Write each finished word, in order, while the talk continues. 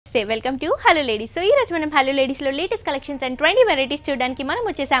Say welcome to Hello Ladies. So ee roju manam Hello Ladies lo latest collections and 20 varieties chudaniki manam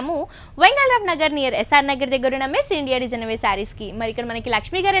vachesamu Vaingalram Nagar near SR Nagar దగ్గర ఉన్న Miss India Design sarees ki. మరి ఇక్కడ మనకి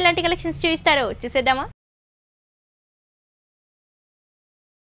లక్ష్మి గారు ఎలాంటి collections చూపిస్తారో చూసేద్దామా?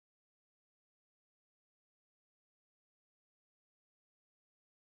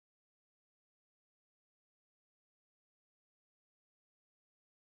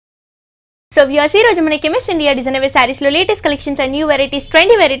 So viewers, ee roju manaki Miss India Design sarees lo latest collections and new varieties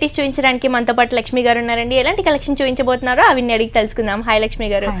 20 varieties చూయించడానికి మనతో పాటు లక్ష్మి గారు ఉన్నారండి. ఎలాంటి కలెక్షన్ చూయించబోతున్నారో అవిని అడిగి తెలుసుకుందాం. హాయ్ లక్ష్మి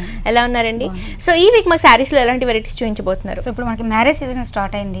గారు, ఎలా ఉన్నారండి? సో ఈ వీక్ మాకు సారీస్ లో ఎలాంటి వెరైటీస్ చూయించబోతున్నారు? సో ఇప్పుడు మనకి మ్యారేజ్ సీజన్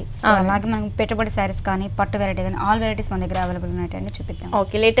స్టార్ట్ అయింది. సో అలాగే మనం పెట్టుబడి సారీస్ కానీ పట్టు వెరైటీ కానీ ఆల్ వెరైటీస్ మన దగ్గర అవైలబుల్ ఉన్నాయండి, చూపిద్దాం.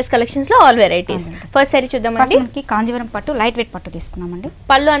 ఓకే, లేటెస్ట్ కలెక్షన్స్ లో ఆల్ వెరైటీస్. ఫస్ట్ సారీ చూద్దామండి. మనకి కాంజీవరం పట్టు లైట్ వెయిట్ పట్టు తీసుకున్నామండి.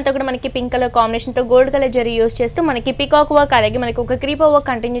 పళ్ళు అంతా కూడా మనకి పింక్ కలర్ కాంబినేషన్ తో గోల్డ్ కలర్ జరీ యూస్ చేస్తూ మనకి పికాక్ వర్క్ అలాగే మనకి ఒక క్రీపర్ వర్క్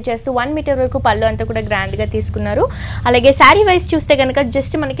కంటిన్యూ చేస్తూ 1 మీటర్ వరకు పళ్ళు అంతా కూడా గ్రాండ్ గా తీసుకున్నారు. అలాగే శారీ వైస్ చూస్తే కనుక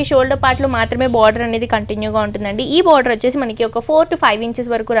జస్ట్ మనకి షోల్డర్ పార్ట్ లో మాత్రమే బార్డర్ అనేది కంటిన్యూగా ఉంటుందండి. ఈ బార్డర్ వచ్చేసి మనకి ఒక 4 to 5 ఇంచెస్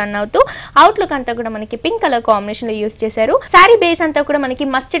వరకు రన్ అవుతూ అవుట్లుక్ అంతా కూడా మనకి పింక్ కలర్ కాంబినేషన్ లో యూస్ చేశారు. శారీ బేస్ అంతా కూడా మనకి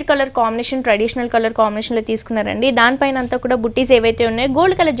mustard colour combination, traditional colour combination లో తీసుకున్నారండి. దానిపైన అంతా కూడా బుట్టీస్ ఏవైతే ఉన్నాయో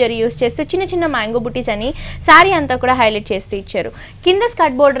గోల్డ్ కలర్ జరీ యూస్ చేస్తూ చిన్న చిన్న మ్యాంగో బుట్టీస్ అని శారీ అంతా కూడా హైలైట్ చేస్తూ ఇచ్చారు. కింద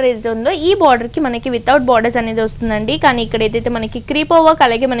స్కర్ట్ బార్డర్ ఏదైతే ఉందో ఈ బార్డర్ కి మనకి వితౌట్ బార్డర్స్ అనేది వస్తుందండి. కానీ ఇక్కడ ఏదైతే మనకి క్రీపర్ వర్క్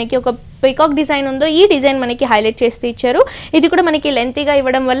అలాగే మనకి ఒక పికాక్ డిజైన్ ఉందో ఈ డిజైన్ మనకి హైలైట్ చేస్తూ ఇచ్చారు. ఇది కూడా మనకి లెంతీగా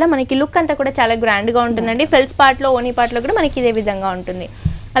ఇవ్వడం వల్ల మనకి లుక్ అంతా కూడా చాలా గ్రాండ్ గా ఉంటుందండి. ఫెల్స్ పార్ట్ లో ఓనీ పార్ట్ లో కూడా మనకి ఇదే విధంగా ఉంటుంది.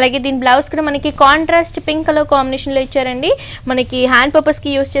 అలాగే దీని బ్లౌజ్ కూడా మనకి కాంట్రాస్ట్ పింక్ కలర్ కాంబినేషన్ లో ఇచ్చారండి. మనకి హ్యాండ్ పర్పస్ కి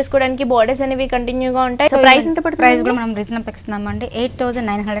యూస్ చేసుకోవడానికి బోర్డర్స్ అనేవి కంటిన్యూగా ఉంటాయి. సో ప్రైస్ ఎంత పడుతుంది? ప్రైస్ కూడా మనం రీజనబుల్ ఇస్తున్నామండి.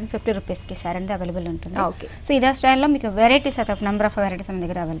 8950 రూపీస్ కి సారీ అనేది అవైలబుల్ ఉంటుంది. ఓకే, సో ఇదే స్టైల్లో మీకు varieties of number of varieties మన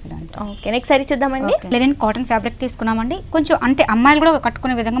దగ్గర అవైలబుల్ ఉంటాయి. ఓకే, నెక్స్ట్ సారీ చూద్దామండి. లెనిన్ కాటన్ ఫ్యాబ్రిక్ తీసుకున్నామండి. కొంచెం అంటే అమ్మాయిలు కూడా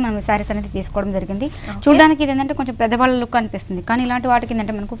కట్టుకునే విధంగా మనం సారీస్ అనేది తీసుకోవడం జరిగింది. చూడడానికి ఇది ఏంటంటే కొంచెం పెద్దవాళ్ళ లుక్ అనిపిస్తుంది, కానీ ఇలాంటి వాటికి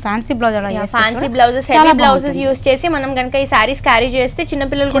ఏంటంటే మనకు fancy blouse fancy blouses heavy blouses use చేసి మనం కనుక ఈ సారీస్ క్యారీ చేస్తే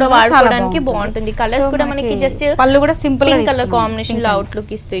చిన్నపిల్లలు కూడా వాడుకోవడానికి బాగుంటుంది. కలర్స్ కూడా మనకి జస్ట్ పళ్ళు కూడా సింపుల్ పింక్ కలర్ కాంబినేషన్ లో అవుట్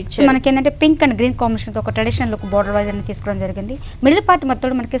లుక్ ఇస్తూ ఇచ్చారు. మనకి ఏంటంటే పింక్ అండ్ గ్రీన్ కాంబినేషన్ తో ఒక ట్రెడిషనల్ లుక్ బోర్డర్ వైజ్ అనేది తీసుకోవడం జరిగింది. మిడిల్ పార్ట్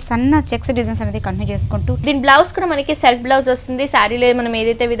మొత్తం మనకి సన్న చెక్స్ డిజైన్స్ అనేది కంటిన్యూ చేసుకుంటూ దీని బ్లౌజ్ కూడా మనకి సెల్ఫ్ బ్లౌజ్ వస్తుంది. సారీలో మనం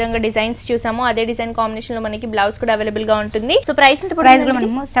ఏదైతే విధంగా డిజైన్స్ చూసామో అదే డిజైన్ కాంబినేషన్ లో మనకి బ్లౌజ్ కూడా అవైలబుల్ గా ఉంటుంది. సో ప్రైస్ కూడా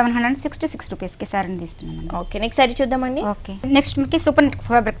మనము 766 రూపీస్ కి సారీ తీసుకున్నాం. ఓకే, నెక్స్ట్ సారీ చూద్దామండి. ఓకే, నెక్స్ట్ మనకి సూపర్ నెట్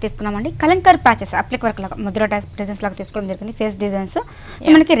ఫ్యాబ్రిక్ తీసుకున్నామండి. కలంకర్ ప్యాచెస్ అప్లిక్ వర్క్ లాగా ముద్ర డిజైన్స్ లాగా తీసుకోవడం జరిగింది. Face designs. సో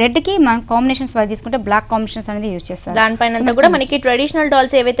మనకి రెడ్ కి మన కాంబినేషన్స్ వైజ్ తీసుకుంటే బ్లాక్ కాంబినేషన్స్ అనేది యూజ్ చేస్తారు. దానిపైన కూడా మనకి ట్రెడిషనల్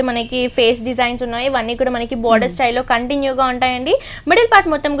డాల్స్ ఏవైతే మనకి ఫేస్ డిజైన్స్ ఉన్నాయో ఇవన్నీ కూడా మనకి బోర్డర్ స్టైల్లో కంటిన్యూగా ఉంటాయండి. మిడిల్ పార్ట్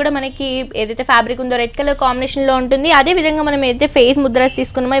మొత్తం కూడా మనకి ఏదైతే ఫ్యాబ్రిక్ ఉందో రెడ్ కలర్ కాంబినేషన్ లో ఉంటుంది. అదే విధంగా మనం ఏదైతే ఫేస్ ముద్రస్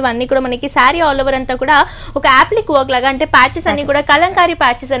తీసుకున్నామో ఇవన్నీ కూడా మనకి శారీ ఆల్ ఓవర్ అంతా కూడా ఒక అప్లిక్ వర్క్ లాగా అంటే ప్యాచెస్ అన్ని కూడా కలంకారీ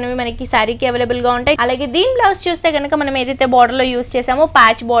ప్యాచెస్ అనేవి మనకి శారీకి అవైలబుల్ గా ఉంటాయి. అలాగే దీని బ్లౌజ్ చూస్తే కనుక మనం ఏదైతే బార్డర్ లో యూజ్ చేసామో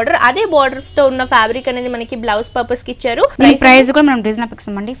ప్యాచ్ బార్డర్ అదే బార్డర్ తో ఉన్న ఫ్యాబ్రిక్ అనేది మనకి బ్లౌజ్ పర్పస్ కి ఇచ్చారు. ప్రైస్ కూడా మనం రీజనబుల్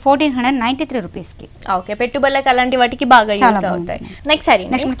ఇస్తామండి, 1493 రూపీస్ కి. ఓకే, పెట్టుబడులకు అలాంటి వాటికి బాగా యూస్ అవుతాయి. నెక్స్ట్ సారీ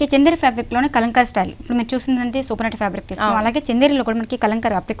మనకి చందేరి ఫ్యాబ్రిక్ లోనే కలంకారీ స్టైల్. ఇప్పుడు మీరు చూసిందంటే సూపర్ నెట్ ఫ్యాబ్రిక్ తీసుకున్నాం. అలాగే చందేరిలో కూడా మనకి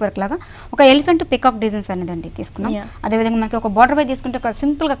కలంకారీ అప్లిక్ వర్క్ లాగా ఒక ఎలిఫెంట్ పికాక్ డిజైన్స్ అనేది అండి తీసుకున్నాం. అదే విధంగా మనకి ఒక బార్డర్ పై తీసుకుంటే ఒక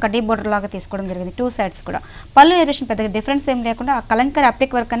సింపుల్ గా కడ్డీ బార్డర్ లాగా తీసుకోవడం జరిగింది. 2 సైడ్స్ కూడా పళ్ళు ఎలివేషన్ పెద్దగా డిఫరెన్స్ ఏం లేకుండా ఆ కలంకారీ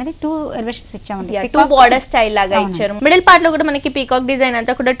అప్లిక్ వర్క్ అనేది 2 ఎలివేషన్స్ ఇచ్చామండి. 2 బార్డర్ స్టైల్ లాగా ఇచ్చారు. మిడిల్ పార్ట్ లో కూడా మనకి పీకాక్ డిజైన్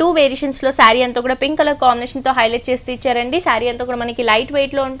అంతా కూడా 2 వేరియేషన్స్ లో శారీ అంతా కూడా పింక్ కలర్ కాంబినేషన్ తో హైలైట్ చేస్తూ ఇచ్చారండి. శారీ అంతా కూడా మనకి లైట్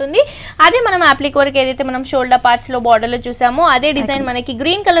వెయిట్ లో ఉంటుంది. అదే మనం అప్లిక్ వర్క్ ఏదైతే మనం షోల్డర్ పార్ట్స్ లో బార్డర్ లో చూసామో అదే డిజైన్ మనకి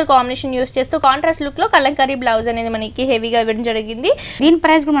గ్రీన్ కలర్ కాంబినేషన్ యూస్ చేస్తూ కాంట్రాస్ట్ లుక్ లో కలంకారీ బ్లౌజ్ అనేది మనకి హెవీగా ఇవ్వడం జరిగింది. దీని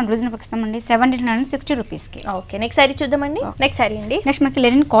ప్రైస్ కూడా మనం రీజనబుల్ ఇస్తామండి, 1760 రూపీస్ కి. ఓకే, నెక్స్ట్ సారీ చూద్దామండి. నెక్స్ట్ సారీ అండి. నెక్స్ట్ మనకి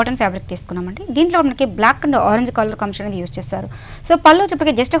లెనిన్ కాటన్ ఫ్యాబ్రిక్ తీసుకున్నామండి. దీంట్లో మనకి black and orange colour combination అనేది యూస్ చేస్తారు. సో పళ్ళు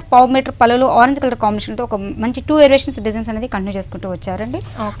వచ్చేప్పటికి జస్ట్ పావు మీటర్ పళ్ళులో ఆరెంజ్ కలర్ కాంబినేషన్ తో ఒక మంచి 2 వేరియేషన్స్ డిజైన్స్ అనేది కంటిన్యూ చేసుకుంటూ వచ్చారండి.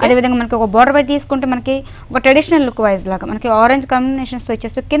 అదే విధంగా మనకి ఒక బార్డర్ వైజ్ తీసుకుంటే మనకి ఒక ట్రెడిషనల్ లుక్ వైజ్ లాగా మనకి ఆరెంజ్ కాంబినేషన్స్ తో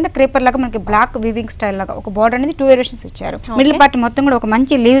ఇచ్చేస్తూ కింద క్రీపర్ లాగా మనకి బ్లాక్ వీవింగ్ స్టైల్ లాగా ఒక బార్డర్ అనేది 2 వేరియేషన్స్ ఇచ్చారు. మిడిల్ పార్ట్ మొత్తం కూడా ఒక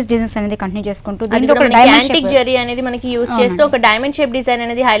మంచి లీవ్స్ డిజైన్స్ అనేది కంటిన్యూ చేసుకుంటూ దీంట్లో ఒక యాంటిక్ జరీ అనేది మనకి యూస్ చేస్తూ ఒక డైమండ్ షేప్ డిజైన్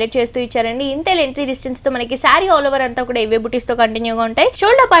అనేది హైలైట్ చేస్తూ ఇచ్చారండి. ఇంతే లెంత్ డిస్టెన్స్ తో మనకి శారీ ఆల్ ఓవర్ అంతా కూడా ఇవే బుటీస్ తో కంటిన్యూగా ఉంటాయి.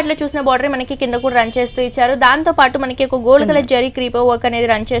 షోల్డర్ పార్ట్ లో చూసిన బార్డర్ మనకి కింద కూడా రన్ చేస్తూ ఇచ్చారు. దాంతో పాటు మనకి ఒక gold colour zari creeper work అనేది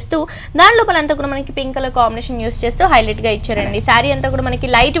రన్ చేస్తూ దాని లోపల అంతా కూడా మనకి పింక్ కలర్ కాంబినేషన్ యూస్ చేస్తూ హైలైట్ గా ఇచ్చారండి. శారీ అంతా కూడా మనకి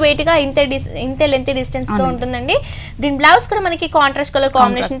లైట్ వెయిట్ గా ఇంతే లెంత్ డిస్టెన్స్ తో ఉంటుందండి. దీని బ్లౌజ్ కూడా మనకి కాంట్రాస్ట్ కలర్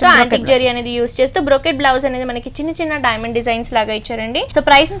కాంబినేషన్ తో యాంటిక్ జరీ అనేది యూస్ చేస్తూ బ్రోకెట్ బ్లౌజ్ అనేది మనకి చిన్న చిన్న డైమండ్ డిజైన్స్ లాగా ఇచ్చారండి. సో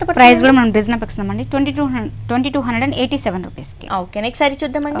ప్రైస్ ఎంత? ప్రైస్ కూడా మనం రీజనబుల్ ఇస్తామండి 2287 రూపీస్ కి. ఓకే, నెక్స్ట్ సారీ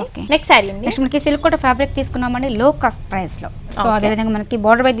చూద్దామండి. నెక్స్ట్ సారీ అండి. నెక్స్ట్ మనకి సిల్క్ కోట ఫ్యాబ్రిక్ తీసుకున్నామండి లో కాస్ట్ ప్రైస్ లో. సో అదే విధంగా మనకి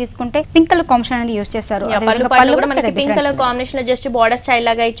బార్డర్ వైజ్ తీసుకుంటే పింక్ కలర్ కాంబినేషన్ అనేది యూస్ చేస్తారు. పళ్ళు కూడా మనకి పింక్ కలర్ కాంబినేషన్ లో జస్ట్ బార్డర్ స్టైల్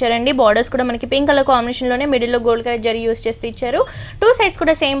లాగా ఇచ్చారండి. బార్డర్స్ కూడా మనకి పింక్ కలర్ కాంబినేషన్ లోనే మిడిల్ లో గోల్డ్ కలర్ జరీ యూస్ చేస్తూ ఇచ్చారు. టూ సైడ్స్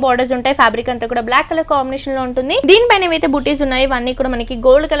కూడా సేమ్ బార్డర్స్ ఉంటాయి. ఫ్యాబ్రిక్ అంతా కూడా బ్లాక్ కలర్ కాంబినేషన్ లో ఉంటుంది. దీనిపైన ఏవైతే బుటీస్ ఉన్నాయో ఇవన్నీ కూడా మనకి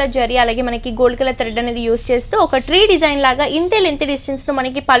గోల్డ్ కలర్ జరీ అలాగే మనకి గోల్డ్ కలర్ థ్రెడ్ అనేది యూస్ చేస్తూ ఒక ట్రీ డిజైన్ లాగా ఇంతే లెంత్ డిస్టెన్స్ తో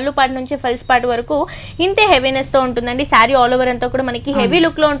మనకి పళ్ళు పార్ట్ నుంచి ఫల్స్ పార్ట్ వరకు ఇంతే హెవీనెస్ తో ఉంటుందండి. శారీ ఆల్ ఓవర్ అంతా కూడా మనకి హెవీ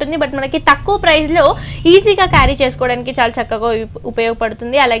లుక్ లో ఉంటుంది. బట్ మనకి తక్కువ ప్రైస్ లో ఈజీగా క్యారీ చేసుకోవడానికి చాలా చక్కగా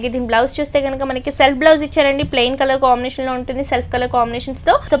ఉపయోగపడుతుంది. అలాగే దీని బ్లౌజ్ చూస్తే కనుక మనకి సెల్ఫ్ బ్లౌజ్ ఇచ్చారండి. ప్లెయిన్ కలర్ కాంబినేషన్ లో ఉంటుంది, సెల్ఫ్ కలర్ కాంబినేషన్స్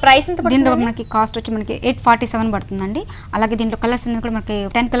తో. సో ప్రైస్ ఎంత పడుతుంది? దీంట్లో మనకి కాస్ట్ వచ్చి మనకి 847 పడుతుందండి. అలాగే దీంట్లో కలర్స్ అనేది కూడా మనకి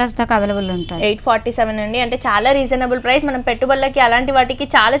 10 కలర్స్ దాకా అవైలబుల్ ఉంటాయి. 847 అండి, అంటే చాలా రీజనబుల్ ప్రైస్. మనం పెట్టుబడులకి అలాంటి వాటికి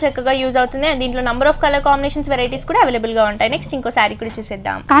చాలా చక్కగా యూజ్ అవుతుంది. దీంట్లో number of colour combinations varieties కూడా అవైలబుల్ గా ఉంటాయి. నెక్స్ట్ ఇంకో సారీ కూడా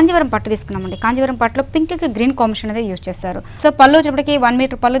చూసేద్దాం. కాంజీవరం పట్టు తీసుకున్నామండి. కాంజీవరం పట్టులో పింక్ కి గ్రీన్ కాంబినేషన్ అనేది యూజ్ చేస్తారు. సో పళ్ళు వచ్చేప్పటికి 1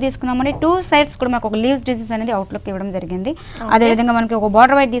 మీటర్ పళ్ళు తీసుకున్నామండి. టూ సైడ్స్ కూడా మనకు ఒక లీవ్స్ డిజైన్స్ అనేది అవుట్ లుక్ ఇవ్వడం జరిగింది. అదే విధంగా మనకి ఒక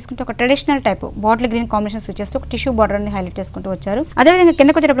బార్డర్ వైట్ తీసుకుంటే ఒక traditional type bottle green combinations ఇచ్చేస్తే ఒక టిష్యూ బార్డర్ అనేది హైలైట్ చేసుకుంటూ వచ్చారు. అదే విధంగా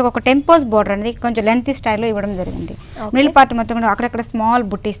కిందకి వచ్చేటప్పుడు ఒక టెంపోస్ బార్డర్ అనేది కొంచెం లెంత్ స్టైల్లో ఇవ్వడం జరిగింది. మిడిల్ పార్ట్ మొత్తం కూడా అక్కడక్కడ స్మాల్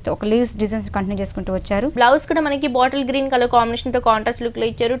బుట్టీస్ తో ఒక లీవ్స్ డిజైన్స్ కంటిన్యూ చేసుకుంటూ వచ్చారు. బ్లౌజ్ కూడా మనకి బాటిల్ గ్రీన్ కలర్ కాంబినేషన్ తో కాంట్రాస్ట్ లుక్ లో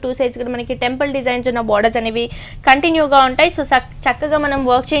ఇచ్చారు. టూ సైడ్స్ కూడా మనకి టెంపుల్ డిజైన్స్ ఉన్న బార్డర్స్ అనేవి కంటిన్యూగా ఉంటాయి. సో చక్కగా మనం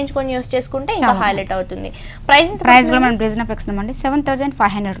వర్క్ చేయించుకొని యూస్ చేసుకుంటే ఇంకా హైలైట్ అవుతుంది. ప్రైస్ కూడా మనం రీజనబుల్ ఇస్తున్నామండి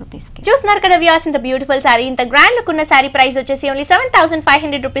 7500 రూపీస్ కి. చూస్తున్నారు కదా వ్యూవర్స్, ఇంత బ్యూటిఫుల్ సారీ, ఇంత గ్రాండ్ లుక్ ఉన్న సారీ ప్రైస్ వచ్చేసి ఓన్లీ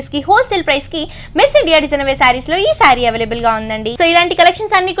 7500 రూపీస్ కి హోల్సేల్ ప్రైస్ కి మిస్ ఇండియా డిజైన్ వే సారీస్ లో ఈ సారీ అవైలబుల్ గా ఉందండి. సో ఇలాంటి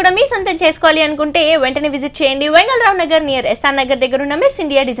కలెక్షన్స్ అన్ని కూడా మీ సొంతం చేసుకోవాలి అనుకుంటే వెంటనే విజిట్ చేయండి వెంగళరావు నగర్ నియర్ ఎస్ఆర్ నగర్ దగ్గర ఉన్న మిస్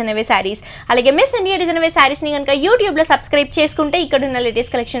ఇండియా డిజైన్ వే సారీస్. అలాగే మిస్ ఇండియా డిజైన్ వే సారీస్ ని కనుక యూట్యూబ్ లో సబ్స్క్రైబ్ చేసుకుంటే ఇక్కడ ఉన్న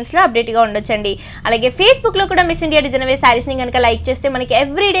లేటెస్ట్ కలెక్షన్స్ లో అప్డేట్ గా ఉండొచ్చండి. అలాగే ఫేస్బుక్ లో కూడా మిస్ ఇండియా డిజైన్ వే సారీస్ ని కనుక లైక్ చేస్తే మనకి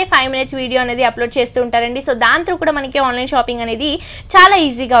ఎవ్రీడే 5 minutes వీడియో అనేది అప్లోడ్ చేస్తూ ఉంటారండి. సో దాంతో కూడా మనకి ఆన్లైన్ షాపింగ్ అనేది చాలా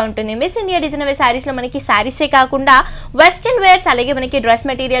ఈజీగా ఉంటుంది. మిస్ ఇండియా డిజైన్ వే సారీస్ లో మనకి సారీసే కాకుండా వెస్టర్న్ వేర్స్ అలాగే మనకి డ్రెస్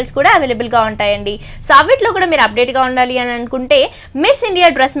మెటీరియల్స్ కూడా అవైలబుల్ గా ఉంటాయండి. సో అవిట్లో కూడా మీరు అప్డేట్ గా ఉండాలి అని అనుకుంటే మిస్ ఇండియా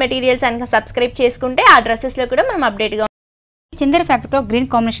డ్రెస్ మెటీరియల్స్ అని సబ్స్క్రైబ్ చేసుకుంటే ఆ డ్రెస్సెస్ లో కూడా మనం అప్డేట్ గా చందేరి ఫ్యాబ్రిక్ లో గ్రీన్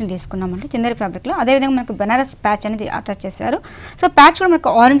కాంబినేషన్ తీసుకున్నామండి. చందేరి ఫ్యాబ్రిక్ లో అదే విధంగా మనకు బనారస్ ప్యాచ్ అనేది అటాచ్ చేశారు. సో ప్యాచ్ కూడా మనకు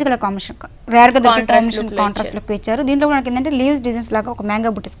ఆరెంజ్ కలర్ కాంబినేషన్ రేర్ గా దొరికే కాంబినేషన్ కాంట్రాస్ట్ లుక్ ఇచ్చారు. దీంట్లో మనకి ఏంటంటే లీవ్స్ డిజైన్స్ లాగా ఒక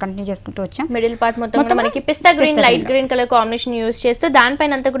మ్యాంగో బుటీస్ కంటిన్యూ చేసుకుంటూ వచ్చాం. మిడిల్ పార్ట్ మొత్తం మనకి పిస్తా green light green colour combination use చేస్తూ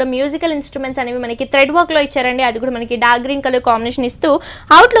దానిపైన అంతా కూడా మ్యూజికల్ ఇన్స్ట్రుమెంట్స్ అనేవి మనకి థ్రెడ్ వర్క్ లో ఇచ్చారండి. అది కూడా మనకి డార్క్ గ్రీన్ కలర్ కాంబినేషన్ ఇస్తూ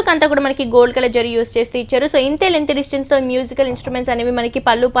అవుట్ లుక్ అంతా కూడా మనకి గోల్డ్ కలర్ జరీ యూస్ చేస్తూ ఇచ్చారు. సో ఇంతే లెంత్ డిస్టెన్స్ తో మ్యూజికల్ ఇన్స్ట్రుమెంట్స్ అనేవి మనకి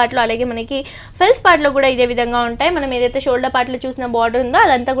పళ్ళు పార్ట్ లో అలాగే మనకి ఫిల్స్ పార్ట్ లో కూడా ఇదే విధంగా ఉంటాయి. మనం ఏదైతే షోల్డర్ పార్ట్ లో చూసిన బార్డర్ ఉందో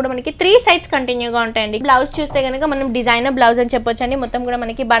అదంతా కూడా మనకి 3 sides కంటిన్యూగా ఉంటాయండి. బ్లౌజ్ చూస్తే కనుక మనం డిజైనర్ బ్లౌజ్ అని చెప్పొచ్చండి. మొత్తం కూడా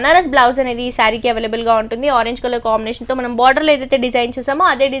మనకి బనారస్ బ్లౌజ్ అనేది ఈ సారీకి అవైలబుల్ గా ఉంటుంది. ఆరెంజ్ కలర్ కాంబినేషన్ తో మనం బార్డర్ లో ఏదైతే డిజైన్ చూసామో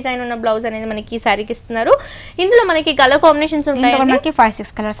అదే డిజైన్ ఉన్న బ్లౌజ్ అనేది మనకి ఈ సారీకి ఇస్తున్నారు. ఇందులో మనకి కలర్ కాంబినేషన్స్ ఉంటాయి. మనకి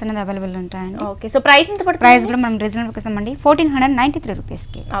 5-6 కలర్స్ అనేది అవైలబుల్ ఉంటాయండి. ఓకే, సో ప్రైస్ ఎంత పడుతుంది? ప్రైస్ కూడా మనం రీజనబుల్ ఇస్తామండి 1493 రూపీస్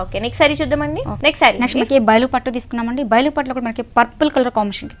కి. ఓకే, నెక్స్ట్ సారీ చూద్దామండి. నెక్స్ట్ మనకి బయలు పట్టు తీసుకున్నామండి. బయలు పట్టులో కూడా మనకి పర్పుల్ కలర్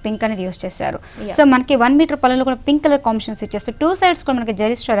కాంబినేషన్ కి పింక్ అనేది యూస్ చేశారు. సో మనకి 1 మీటర్ పళ్ళలో కూడా పింక్ కలర్ కాంబినేషన్స్ ఇచ్చేస్తారు. టూ సైడ్స్ కూడా మనకి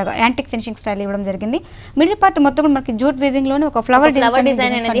zari style antique finishing style ఇవ్వడం జరిగింది. మిడిల్ పార్ట్ మొత్తం కూడా మనకి జూట్ వీవింగ్ లోనే ఒక ఫ్లవర్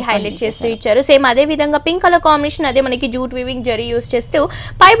డిజైన్ అనేది హైలైట్ చేస్తూ ఇచ్చారు. సేమ్ అదే విధంగా పింక్ కలర్ కాంబినేషన్ అదే మనకి జూట్ వీవింగ్ జరీ యూస్ చేస్తూ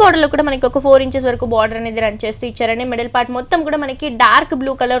పై బార్డర్ లో కూడా మనకి ఒక 4 inches వరకు బార్డర్ అనేది రన్ చేస్తూ ఇచ్చారండి. మిడిల్ పార్ట్ మొత్తం కూడా మనకి dark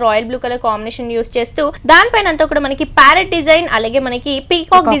blue colour royal blue colour combination use చేస్తూ దానిపైన అంతా కూడా మనకి ప్యారెట్ డిజైన్ అలాగే మనకి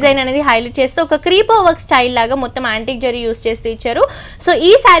పీకాక్ డిజైన్ అనేది హైలైట్ చేస్తూ ఒక క్రీపో వర్క్ స్టైల్ లాగా మొత్తం యాంటిక్ జరీ యూస్ చేస్తూ ఇచ్చారు. సో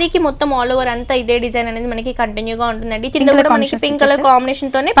ఈ సారీకి మొత్తం ఆల్ ఓవర్ అంతా ఇదే డిజైన్ అనేది మనకి కంటిన్యూగా ఉంటుందండి. కింద కూడా మనకి పింక్ కలర్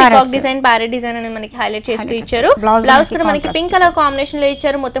కాంబినేషన్ తోనే పీకాక్ డిజైన్ ప్యారెట్ డిజైన్ అనేది మనకి హైలైట్ చేస్తూ ఇచ్చారు. బ్లౌజ్ కూడా మనకి పింక్ కలర్ కాంబినేషన్ లో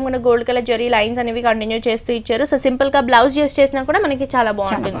ఇచ్చారు. మొత్తం కూడా గోల్డ్ కలర్ జరీ లైన్స్ అనేవి కంటిన్యూ చేస్తూ ఇచ్చారు. సో సింపుల్ గా బ్లౌజ్ యూస్ చేసినా కూడా మనకి చాలా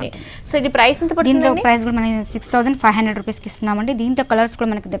బాగుంటుంది. సో ఇది ప్రైస్ ఎంత పడుతుంది? దీంట్లో ప్రైస్ కూడా మనం 6500 రూపీస్ కి ఇస్తున్నామండి. దీంట్లో కలర్స్ కూడా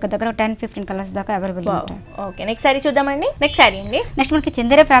మనకి దగ్గర 10-15 కలర్స్ దాకా అవైలబుల్ ఉంటాయి. ఓకే, నెక్స్ట్ సారీ చూద్దామండి. నెక్స్ట్ సారీ అండి. నెక్స్ట్ మనకి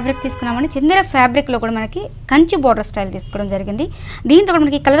చందేరి ఫ్యాబ్రిక్ తీసుకున్నామండి. చందేరి ఫ్యాబ్రిక్ లో కూడా మనకి కంచి బోర్డర్ స్టైల్ తీసుకోవడం జరిగింది. దీంట్లో కూడా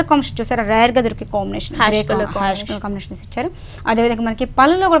మనకి కలర్ కాంబినేషన్ చూసారా రేర్ గా దొరికే కాంబినేషన్ కాంబినేషన్స్ ఇచ్చారు. అదే విధంగా మనకి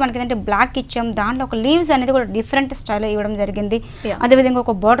పళ్ళులో కూడా మనకి ఏంటంటే బ్లాక్ ఇచ్చాం. దాంట్లో ఒక లీవ్స్ అనేది కూడా డిఫరెంట్ స్టైల్ ఇవ్వడం జరిగింది. అదే విధంగా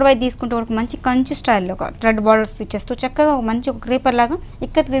ఒక బోర్డర్ వైజ్ తీసుకుంటే ఒక మంచి కంచి స్టైల్లో ఒక థ్రెడ్ బార్డర్స్ ఇచ్చేస్తూ చక్కగా ఒక మంచి ఒక క్రీపర్ లాగా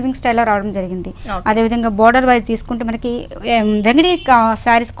ఇక్కత్ వీవింగ్ స్టైల్లో రావడం జరిగింది. అదే విధంగా బోర్డర్ వైజ్ తీసుకుంటే మనకి వెంగడి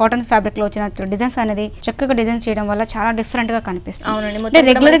సారీస్ కాటన్ ఫ్యాబ్రిక్ లో వచ్చిన డిజైన్స్ అనేది చక్కగా డిజైన్ చేయడం వల్ల చాలా డిఫరెంట్ గా కనిపిస్తుంది.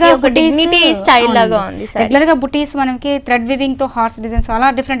 రెగ్యులర్ గా బుటీస్ మనకి థ్రెడ్ వీవింగ్ తో హార్స్ డిజైన్స్ అలా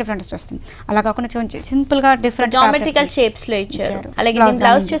డిఫరెంట్ వస్తుంది. అలా కాకుండా సింపుల్ గా డిఫరెంట్ జామెట్రికల్ షేప్స్ లో ఇచ్చారు. అలాగే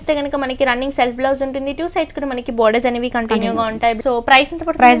బ్లౌజ్ చూస్తే కనుక మనకి రన్నింగ్ సెల్ఫ్ బ్లౌజ్ ఉంటుంది. 2 సైడ్స్ కూడా మనకి బోర్డర్స్ అనేవి కంటిన్యూగా ఉంటాయి. సో ప్రైస్ ఎంత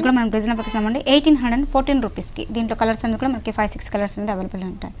పడుతుంది? ప్రైస్ కూడా మనం రీజనబుల్ ఇస్తామండి 1814 రూపీస్ కి. దీంట్లో కలర్స్ అన్ని కూడా మనకి 5-6 కలర్స్ అనేది అవైలబుల్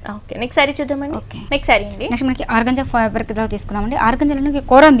ఉంటాయి. ఓకే, నెక్స్ట్ సారీ చూద్దామండి. నెక్స్ట్ సారీ అండి, నెక్స్ట్ మనకి ఆర్గంజా ఫ్యాబ్రిక్ లో తీసుకున్నామండి. ఆర్గంజాలో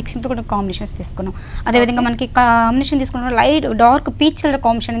కోరా మిక్సింగ్ తో కూడా కాంబినేషన్స్ తీసుకున్నాం. అదేవిధంగా మనకి కాంబినేషన్ తీసుకున్న light dark peach colour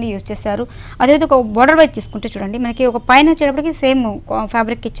combination అనేది యూజ్ చేశారు. అదేవిధంగా ఒక బోర్డర్ వైజ్ తీసుకుంటే చూడండి మనకి ఒక పైన వచ్చేటప్పటికి సేమ్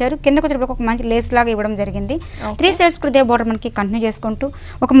ఫ్యాబ్రిక్ ఇచ్చారు, కిందకి వచ్చేటప్పటికి ఒక మంచి లేస్ లాగా ఇవ్వడం జరిగింది. 3 సైడ్స్ కూడా ఇదే బోర్డర్ మనకి కంటిన్యూ చేసుకుంటూ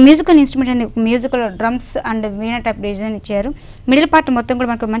ఒక మ్యూజికల్ ఇన్స్ట్రుమెంట్ అనేది musical drums and veena type design ఇచ్చారు. మిడిల్ పార్ట్ మొత్తం కూడా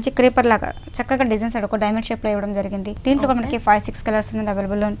మనకి మంచి క్రేపర్ లాగా చక్కగా డిజైన్స్ ఒక డైమండ్ షేప్ లో ఇవ్వడం జరిగింది. దీంట్లో కూడా మనకి 5-6 కలర్స్ అనేది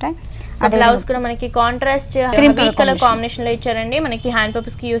అవైలబుల్ ఉంటాయి. బ్లౌజ్ కూడా మనకి కాంట్రాస్ట్ క్రీమ్ కలర్ కాంబినేషన్ లో ఇచ్చారండి. మనకి హ్యాండ్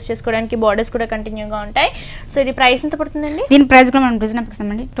పర్పస్ కి యూస్ చేసుకోవడానికి బోర్డర్స్ కూడా కంటిన్యూగా ఉంటాయి. సో ఇది ప్రైస్ ఎంత పడుతుందండి? దీని ప్రైస్ కూడా మనం రీజనబుల్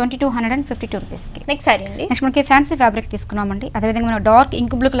ఇస్తామండి 2252 రూపీస్ కి. నెక్స్ట్ సారీ అండి, నెక్స్ట్ మనకి ఫ్యాన్సీ ఫ్యాబ్రిక్ తీసుకున్నామండి. అదేవిధంగా మనం dark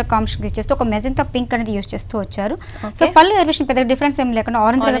ink blue colour combination ఇచ్చేస్తూ ఒక మెజంతా పింక్ అనేది యూస్ చేస్తూ వచ్చారు. సో పళ్ళు ఎలివేషన్ పెద్ద డిఫరెన్స్ ఏం లేకుండా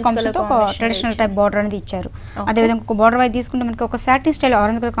ఆరెంజ్ కలర్ కాంబినేషన్ తో ఒక ట్రెడిషనల్ టైప్ బోర్డర్ అనేది ఇచ్చారు. అదేవిధంగా ఒక బోర్డర్ వైజ్ తీసుకుంటే మనకి ఒక satin style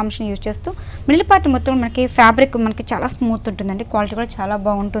orange colour combination use చేస్తూ మిడిల్ పార్ట్ మొత్తం మనకి ఫ్యాబ్రిక్ మనకి చాలా స్మూత్ ఉంటుందండి, క్వాలిటీ కూడా చాలా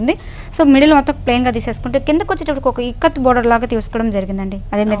బాగుంటుంది. సో మిడిల్ మొత్తం ప్లెయిన్ గా తీసేసుకుంటే కిందకి వచ్చేటప్పుడు ఒక ఇక్కత్ బోర్డర్ లాగా తీసుకోవడం జరిగిందండి.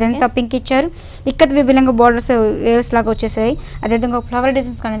 అదే మెజంతా పింక్ ఇచ్చారు, ఇక్కత్ విభిన్నంగా బోర్డర్స్ వేవ్స్ లాగా వచ్చేసాయి. అదేవిధంగా ఫ్లవర్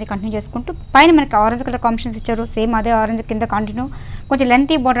డిజైన్స్ అనేది కంటిన్యూ చేసుకుంటూ పైన మనకి ఆరెంజ్ కలర్ కాంబినేషన్స్ ఇచ్చారు. సేమ్ అదే ఆరెంజ్ కింద కంటిన్యూ కొంచెం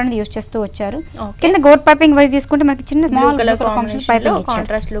లెంతీ బోర్డర్ అనేది యూస్ చేస్తూ వచ్చారు. కింద గోల్డ్ పైపింగ్ వైజ్ తీసుకుంటే మనకి చిన్న small colour combination piping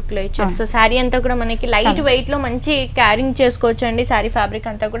contrast look లో ఇచ్చారు. సో సారీ అంతా కూడా మనకి లైట్ వెయిట్ లో మంచి క్యారింగ్ చేసుకోవచ్చు అండి సారీ ఫ్యాబ్రిక్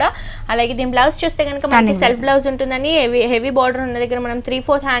అంతా కూడా. అలాగే దీని బ్లౌజ్ చూస్తే కనుక మనకి సెల్ఫ్ బ్లౌజ్ ఉంటుందని హెవీ బార్డర్ ఉన్న దగ్గర మనం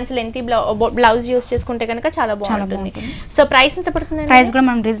 3/4 హ్యాండ్స్ లెంతీ బ్లౌజ్ యూస్ చేసుకుంటే కనుక చాలా బాగుంటుంది. సో ప్రైస్ ఎంత పడుతుంది? ప్రైస్ కూడా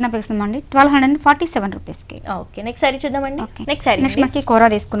మనం రీజనబుల్ ఇస్తామండి 1247 రూపీస్ కి. ఓకే, నెక్స్ట్ సారీ చూద్దామండి. నెక్స్ట్ సారీ నెక్స్ట్ మనకి కోరా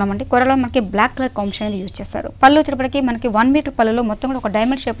తీసుకున్నామండి. కోరాలో మనకి బ్లాక్ కలర్ కాంబినేషన్ అనేది యూస్ చేస్తారు. పళ్ళు వచ్చేటప్పటికి మనకి 1 మీటర్ పళ్ళులో మొత్తం కూడా ఒక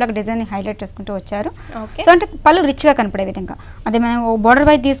డైమండ్ షేప్ లాగా డిజైన్ హైలైట్ చేసుకుంటూ వచ్చారు. సో అంటే పళ్ళు రిచ్ గా కనపడే విధంగా. అదే మనం బోర్డర్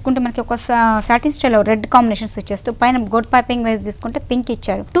వైజ్ తీసుకుంటే మనకి ఒక సాటిన్ స్టైల్ రెడ్ కాంబినేషన్స్ ఇచ్చేస్తూ పైన గోల్డ్ పైపింగ్ వైజ్ తీసుకుంటే పింక్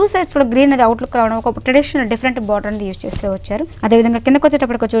ఇచ్చారు. 2 సైడ్స్ కూడా గ్రీన్ అనేది అవుట్లుక్ రావడం ఒక ట్రెడిషనల్ డిఫరెంట్ బోర్డర్ అనేది యూస్ చేస్తూ వచ్చారు. అదేవిధంగా కిందకి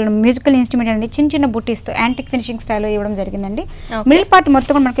వచ్చేటప్పటికి చూడండి మ్యూజికల్ ఇన్స్ట్రుమెంట్ అనేది చిన్న చిన్న బుట్టీస్తో యాంటిక్ ఫినిషింగ్ స్టైల్లో ఇవ్వడం జరిగిందండి. మిడిల్ పార్ట్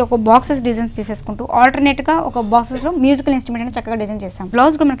మొత్తం కూడా మనకి ఒక బాక్సెస్ డిజైన్ తీసేసుకుంటూ ఆల్టర్నేట్ గా ఒక బాక్సెస్ లో మ్యూజికల్ ఇన్స్ట్రుమెంట్ అనేది చక్కగా డిజైన్ చేస్తాం.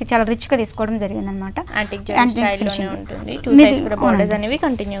 బ్లౌజ్ కూడా మనకి చాలా రిచ్ గా తీసుకోవడం జరిగింది అనమాట.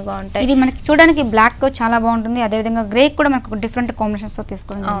 ఇది మనకి చూడడానికి బ్లాక్ చాలా బాగుంటుంది. అదేవిధంగా గ్రే కూడా మనకు ఒక డిఫరెంట్ కాంబినేషన్స్ తో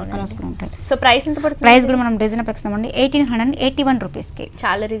తీసుకోవడం కలర్స్ కూడా ఉంటాయి. సో ప్రైస్ ఎంత పడుతుంది? ప్రైస్ కూడా మనం రీజనబుల్ ఇస్తామండి 1881 రూపీస్ కి.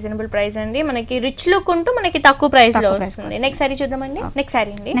 చాలా రీజనబుల్ ప్రైస్ అండి, మనకి రిచ్ లుక్ ఉంటూ మనకి తక్కువ ప్రైస్ లో వస్తుంది. నెక్స్ట్ సారీ చూద్దామండి. నెక్స్ట్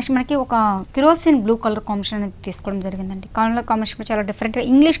సారీ అండి, నెక్స్ట్ మనకి ఒక కిరోసిన్ బ్లూ కలర్ కాంబినేషన్ అనేది తీసుకోవడం జరిగిందండి. కలర్ కాంబినేషన్ చాలా డిఫరెంట్ గా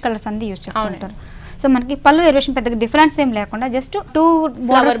ఇంగ్లీష్ కలర్స్ అనేది యూస్ చేస్తూ ఉంటారు. సో మనకి పళ్ళు ఎలివేషన్ పెద్దగా డిఫరెన్స్ ఏం లేకుండా జస్ట్ 2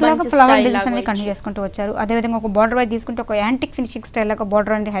 బోర్డర్స్ లాగా ఫ్లవర్ డిజైన్స్ అనేది కంటిన్యూ చేసుకుంటూ వచ్చారు. అదేవిధంగా ఒక బార్డర్ వైజ్ తీసుకుంటే ఒక యాంటిక్ ఫినిషింగ్ స్టైల్ లాగా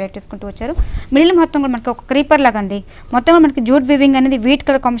బార్డర్ అనేది హైలైట్ చేసుకుంటూ వచ్చారు. మిడిల్ మొత్తం కూడా మనకి ఒక క్రీపర్ లాగా అండి, మొత్తం కూడా మనకి జూట్ వీవింగ్ అనేది వీట్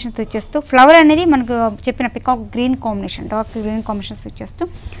కలర్ కాంబినేషన్ ఇచ్చేస్తూ ఫ్లవర్ అనేది మనకు చెప్పిన peacock green combination dark green combinations ఇచ్చేస్తూ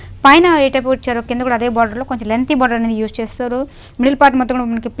పైన ఏ టైప్ వచ్చారో కింద కూడా అదే బార్డర్లో కొంచెం లెంతీ బార్డర్ అనేది యూస్ చేస్తారు. మిడిల్ పార్ట్ మొత్తం కూడా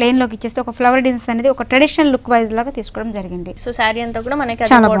మనకి ప్లెయిన్ లోకి ఇచ్చేస్తే ఒక ఫ్లవర్ డిజైన్స్ అనేది ఒక ట్రెడిషనల్ లుక్ వైజ్ లాగా తీసుకోవడం జరిగింది. సో సారీ అంతా కూడా మనకి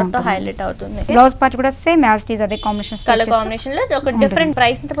అదే బార్డర్ తో హైలైట్ అవుతుంది. బ్లౌజ్ పార్ట్ కూడా సేమ్ యాజ్ ఇట్ ఇస్ అదే కాంబినేషన్ కలర్ కాంబినేషన్ లో ఒక డిఫరెంట్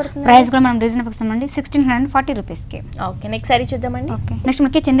ప్రైస్ ఎంత పడుతుంది? ప్రైస్ కూడా మనం రీజనబుల్ ఇస్తామండి 1640 రూపీస్ కి. ఓకే, నెక్స్ట్ సారీ చూద్దామండి. ఓకే, నెక్స్ట్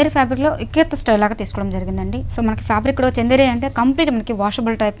మనకి చందేరి ఫ్యాబ్రిక్ లో ఇక్కత్ స్టైల్ లాగా తీసుకోవడం జరిగిందండి. సో మనకి ఫ్యాబ్రిక్ కూడా చందేరి అంటే కంప్లీట్ మనకి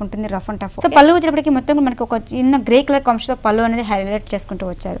వాషబుల్ టైప్ ఉంటుంది, రఫ్ అండ్ టఫ్. సో పళ్ళు వచ్చేటప్పటికి మొత్తం మనకి ఒక చిన్న గ్రే కలర్ కాంబినేషన్ తో పళ్ళు అనేది హైలైట్ చేసుకుంటూ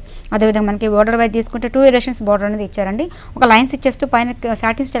వచ్చారు. అదేవిధంగా మనకి బార్డర్ వైజ్ తీసుకుంటే 2 వేరియేషన్స్ బార్డర్ అనేది ఇచ్చారండి. ఒక లైన్స్ ఇచ్చేస్తూ పైన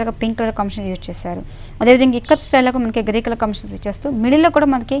సాటిన్ స్టైల్ గా పింక్ కలర్ కాంబినేషన్ యూజ్ చేశారు. అదేవిధంగా ఇక్కత్ స్టైల్ లో మనకి గ్రే కలర్ కాంబినేషన్ ఇచ్చేస్తూ మిడిల్ లో కూడా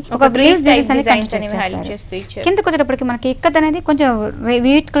మనకి ఒక లీవ్స్ డిజైన్స్ అనేది హైలైట్ చేస్తారు. కిందకి వచ్చేటప్పటికి మనకి ఇక్కత్ అనేది కొంచెం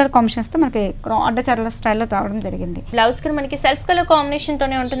వీట్ కలర్ కాంబినేషన్స్ తో మనకి అడ్డచారుల స్టైల్లో రావడం జరిగింది. బ్లౌజ్ కూడా మనకి సెల్ఫ్ కలర్ కాంబినేషన్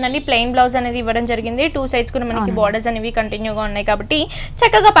తోనే ఉంటుందండి. ప్లెయిన్ బ్లౌజ్ అనేది ఇవ్వడం జరిగింది. 2 సైడ్స్ కూడా మనకి బార్డర్స్ అనేవి కంటిన్యూగా ఉన్నాయి కాబట్టి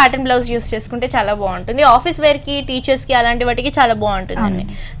చక్కగా ప్యాటర్న్ బ్లౌజ్ యూస్ చేసుకుంటే చాలా బాగుంటుంది. ఆఫీస్ వేర్ కి, టీచర్స్ కి అలాంటి వాటికి చాలా బాగుంటుంది.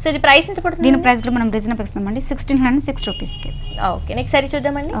 సో ఇది ప్రైస్ ఎంత పడుతుంది? దీని ప్రైస్ కూడా మనం రీజనబుల్ ఇస్తామండి 1606 రూపీస్ కి. ఓకే, నెక్స్ట్ సారీ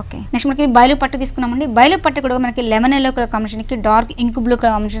చూద్దామండి. ఓకే, నెక్స్ట్ మనకి బయలు పట్టు తీసుకున్నామండి. బయలు పట్టు కూడా మనకి లెమన్ ఎల్లో కలర్ కాంబినేషన్ కి డార్క్ ఇంక్ బ్లూ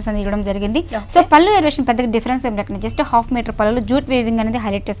కాంబినేషన్స్ అనేది ఇవ్వడం జరిగింది. సో పళ్ళు ఎలివేషన్ పెద్దగా డిఫరెన్స్ ఏం లేకుండా జస్ట్ హాఫ్ మీటర్ పళ్ళు జూట్ వీవింగ్ అనేది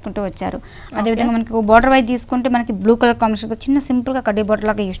హైలైట్ చేసుకుంటూ వచ్చారు. అదేవిధంగా మనకి బార్డర్ వైజ్ తీసుకుంటే మనకి బ్లూ కలర్ కాంబినేషన్ చిన్న సింపుల్ గా కడ్డీ బార్డర్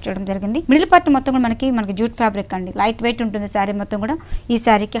లాగా యూస్ చేయడం జరిగింది. మిడిల్ పార్ట్ మొత్తం కూడా మనకి జూట్ ఫ్యాబ్రిక్ అండి, లైట్ వెయిట్ ఉంటుంది శారీ మొత్తం కూడా. ఈ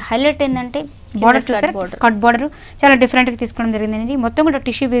శారీకి హైలైట్ ఏంటంటే బార్డర్ చూసారు, స్కర్ట్ బార్డర్ చాలా డిఫరెంట్ గా తీసుకోవడం జరిగింది. మొత్తం కూడా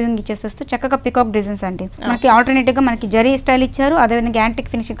టిష్యూ వీవింగ్ ఇచ్చేస్తూ చక్కగా పికాక్ డిజైన్స్ అండి. మనకి ఆల్టర్నేటివ్ గా మనకి జరీ స్టైల్ ఇచ్చారు, అదేవిధంగా యాంటిక్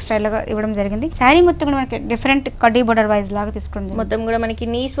ఫినిషింగ్ స్టైల్ గా ఇవ్వడం జరిగింది. శారీ మొత్తం కూడా మనకి డిఫరెంట్ కడ్డీ బోర్డర్ వైజ్ లాగా తీసుకోండి. మొత్తం కూడా మనకి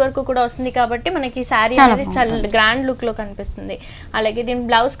నీస్ వర్క్ కూడా వస్తుంది కాబట్టి మనకి శారీ అనేది చాలా గ్రాండ్ లుక్ లో కనిపిస్తుంది. అలాగే దీని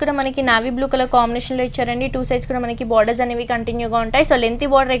బ్లౌజ్ కూడా మనకి నావీ బ్లూ కలర్ కాంబినేషన్ లో ఇచ్చారండి. 2 సైడ్స్ కూడా మనకి బోర్డర్స్ అనేవి కంటిన్యూగా ఉంటాయి. సో లెంత్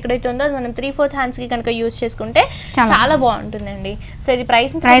బోర్డర్ ఎక్కడైతే ఉందో అది మనం 3/4 హ్యాండ్స్ కి కనుక యూజ్ చేసుకుంటే చాలా బాగుంటుందండి. సో ఇది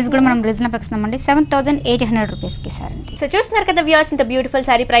ప్రైస్ కూడా మనం రీజనబుల్ ఇస్తున్నామండి 7,800 రూపీస్ కి సారీ. సో చూస్తున్నారు కదా వ్యూవర్స్, ఇంత బ్యూటిఫుల్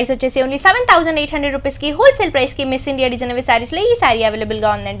సారీ ప్రైస్ వచ్చేసి ఓన్లీ 7,800 రూపీస్ కి హోల్సేల్ ప్రైస్ కి మిస్ ఇండియా డిజైన్ సారీస్ లో ఈ సారీ అవైలబుల్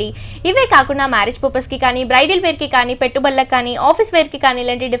గా ఉందండి. ఇవే కాకుండా మ్యారేజ్ పర్పస్ కి కానీ, బ్రైడల్ వేర్ కి కానీ, పెట్టుబడులకు కానీ, ఆఫీస్ వేర్ కి కానీ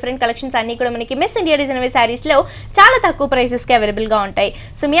ఇలాంటి డిఫరెంట్ కలెక్షన్స్ అన్ని కూడా మనకి మిస్ ఇండియా డిజైన్ సారీస్ లో చాలా తక్కువ ప్రైసెస్ కి అవైలబుల్ గా ఉంటాయి.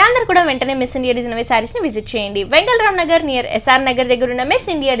 సో మీ అందరూ కూడా వెంటనే మిస్ ఇండియా డిజైన్ సారీస్ ని విజిట్ చేయండి. వెంగళరామ్ నగర్ నియర్ ఎస్ఆర్ నగర్ దగ్గర ఉన్న మిస్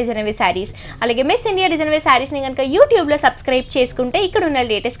ఇండియా డిజైన్ సారీస్. అలాగే మిస్ ఇండియా డిజైన్ సారీస్ ని కనుక యూట్యూబ్ లో సబ్స్క్రైబ్ చేసుకుంటే ఇక్కడ ఉన్న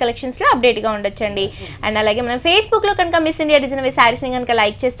లేటెస్ట్ కలెక్షన్స్ లో అప్డేట్ గా ఉండొచ్చండి. అండ్ అలాగే మనం ఫేస్బుక్ లో కనుక మిస్ ఇండియా డిజైన్ సారీస్ ని కనుక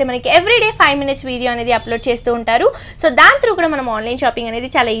లైక్ చేస్తే మనకి ఎవ్రీడే 5 minutes వీడియో అనేది అప్లోడ్ చేస్తూ ఉంటారు. సో దాని త్రూ కూడా మనం ఆన్లైన్ షాపింగ్ అనేది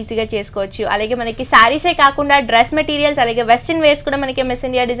చాలా ఈజీగా చేసుకోవచ్చు. అలాగే మనకి సారీసే కాకుండా డ్రెస్ మెటీరియల్స్ అలాగే వెస్టర్న్ వేర్స్ కూడా మనకి మిస్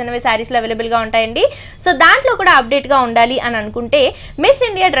ఇండియా డిజైన్ సారీస్ లో అవైలబుల్ గా ఉంటాయండి. సో దాంట్లో కూడా అప్డేట్ గా ఉండాలి అని అనుకుంటే మిస్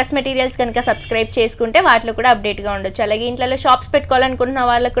ఇండియా డ్రెస్ మెటీరియల్స్ కనుక సబ్స్క్రైబ్ చేసుకుంటే వాటిలో కూడా అప్డేట్ గా ఉండొచ్చు. అలాగే ఇంట్లో షాప్స్ పెట్టుకోవాలనుకుంటున్న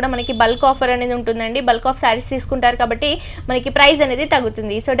వాళ్ళకి కూడా మనకి బల్క్ ఆఫర్ అనేది ఉంటుందండి. బల్క్ ఆఫ్ సారీస్ తీసుకుంటారు కాబట్టి మనకి ప్రైస్ అనేది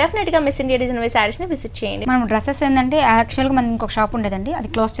తగ్గుతుంది. సో డెఫినెట్ గా మిస్ ఇండియా డిజైన్ సారీస్ ని విజిట్ చేయండి. మనం డ్రెస్సెస్ ఏంటంటే యాక్చువల్ గా మనకి ఇంకొక షాప్ ఉండేదండి, అది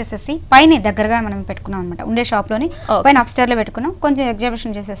క్లోజ్ చేసేసి పైన దగ్గరగా మనం పెట్టుకున్నాం అనమాట. ఉండే షాప్ లోని పైన అప్స్టైర్ లో పెట్టుకున్నాం. కొంచెం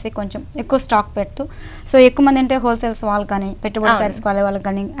ఎగ్జిబిషన్ చేసేసి కొంచెం ఎక్కువ స్టాక్ పెట్టు. సో ఎక్కువ మంది అంటే హోల్సేల్స్ వాళ్ళు కానీ, పెట్టుబడి సారీస్ వాళ్ళకి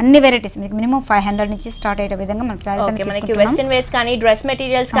కానీ అన్ని వెరైటీస్ మీకు మినిమం 500 నుంచి స్టార్ట్ అయ్యే విధంగా మనకి వెస్టర్న్ వేర్స్ కానీ, డ్రెస్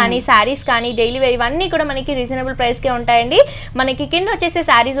మెటీరియల్స్ కానీ, సారీస్ కానీ, డైలీ వేర్ ఇవన్నీ కూడా మనకి రీజనబుల్ ప్రైస్ కే ఉంటాయండి. మనకి కింద వచ్చేసి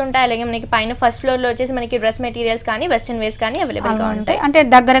సారీస్ ఉంటాయి, అలాగే మనకి పైన ఫస్ట్ ఫ్లోర్ లో వచ్చేసి మనకి డ్రెస్ మెటీరియల్స్ కానీ, వెస్టర్న్ వేర్స్ కానీ అవైలబుల్ గా ఉంటాయి. అంటే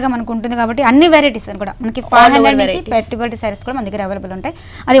దగ్గరగా మనకు ఉంటుంది కాబట్టి అన్ని వెరైటీస్ కూడా మనకి 500 నుంచి పెట్టుబడి సారీస్ కూడా మన దగ్గర అవైలబుల్ ఉంటాయి.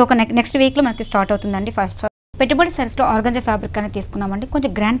 అది ఒక నెక్స్ట్ వీక్ లో మనకి స్టార్ట్ అవుతుందండి. ఫస్ట్ పెట్టుబడి సారీస్ లో ఆర్గాంజా ఫ్యాబ్రిక్ అనేది తీసుకున్నామండి.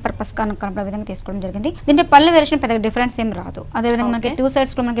 కొంచెం గ్రాండ్ పర్పస్ కనపడే విధంగా తీసుకోవడం జరిగింది. దీంట్లో పళ్ళు వేరియేషన్ పెద్దగా డిఫరెన్స్ ఏం రాదు. అదేవిధంగా మనకి 2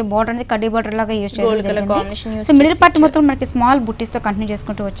 sides లో మనకి బార్డర్ అనేది కడ్డీ బార్డర్ లాగా యూజ్ చేయడం జరిగింది. సో మిడిల్ పార్ట్ మొత్తం మనకి స్మాల్ బుట్టీస్ తో కంటిన్యూ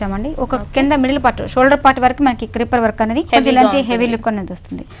చేసుకుంటూ వచ్చామండి. ఒక కింద మిడిల్ పార్ట్ షోల్డర్ పార్ట్ వరకు మనకి క్రీపర్ వర్క్ అనేది కొంచెం లెంత్ హెవీ లుక్ అనేది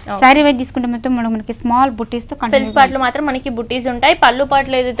వస్తుంది. సారీ వైట్ తీసుకుంటే మొత్తం మనకి స్మాల్ బుట్టీస్ తో కంటిన్యూ పార్ట్ లో మాత్రం మనకి బుట్టీస్ ఉంటాయి. పళ్ళు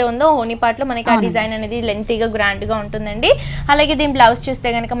పార్ట్ లో ఏదైతే ఉందో ఓని పార్ట్ లో మనకి ఆ డిజైన్ అనేది లెంతీగా గ్రాండ్ గా ఉంటుందండి. అలాగే దీని బ్లౌజ్ చూస్తే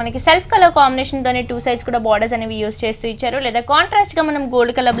కనుక మనకి సెల్ఫ్ కలర్ కాంబినేషన్ తోనే 2 sides కూడా బార్డర్స్ అనేవి యూజ్ చేస్తూ ఇచ్చారు. లేదా కాంట్రాస్ట్ గా మనం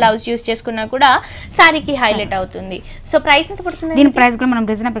గోల్డ్ కలర్ బ్లౌజ్ యూజ్ చేసుకున్నా కూడా సారీకి హైలైట్ అవుతుంది. సో ప్రైస్ ఎంత పడుతుంది? దీని ప్రైస్ కూడా మనం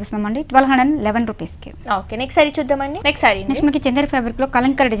రీజనబుల్ ఇస్తున్నామండి 1211 రూపీస్ కి. ఓకే, నెక్స్ట్ సారీ చూద్దామండి. నెక్స్ట్ మనకి చందేరి ఫ్యాబ్రిక్ లో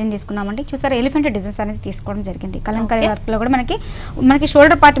కలంకరీ డిజైన్ తీసుకున్నామండి. చూసారా ఎలిఫెంట్ డిజైన్స్ అనేది తీసుకోవడం జరిగింది. కలంకరీ వర్క్ లో కూడా మనకి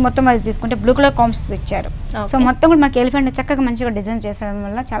షోల్డర్ పార్ట్ మొత్తం వైజ్ తీసుకుంటే బ్లూ కలర్ కాంబినేషన్ ఇచ్చారు. సో మొత్తం కూడా మనకి ఎలిఫెంట్ చక్కగా మంచిగా డిజైన్ చేసడం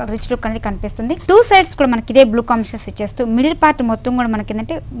వల్ల చాలా రిచ్ లుక్ అనేది కనిపిస్తుంది. 2 sides కూడా మనకి ఇదే బ్లూ కాంబినేషన్స్ ఇచ్చేస్తూ మిడిల్ పార్ట్ మొత్తం కూడా మనకి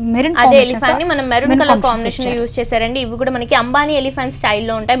ఏంటంటే మెరూన్ కలర్ కాంబినేషన్ యూజ్ చేశారండి. ఇవి కూడా మనకి అంబానీ ఎలిఫెంట్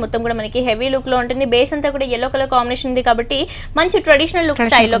స్టైల్లో ఉంటాయి. మొత్తం కూడా మనకి హెవీ లుక్ లో ఉంటుంది. బేస్ అంతా కూడా yellow కలర్ కాంబినేషన్ ఉంది కాబట్టి మంచి ట్రెడిషనల్ లుక్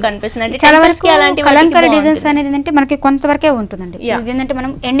స్టైల్లో కనిపిస్తుంది. అంటే చాలా వరకు కలంకరీ డిజైన్స్ అనేది ఏంటంటే మనకి కొంతవరకే ఉంటుందండి. ఏంటంటే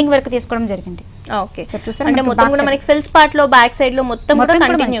మనం ఎండింగ్ వరకు తీసుకోవడం జరిగింది. ఓకే, అంటే మొత్తం కూడా మనకి ఫిల్స్ పార్ట్ లో బ్యాక్ సైడ్ లో మొత్తం కూడా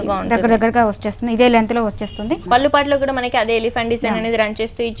కంటిన్యూగా ఉంటుంది. దగ్గరగా వచ్చేస్తుంది, ఇదే లెంత్ లో వచ్చేస్తుంది. పళ్ళు పార్ట్ లో కూడా మనకి అదే ఎలిఫెంట్ డిజైన్ అనేది రన్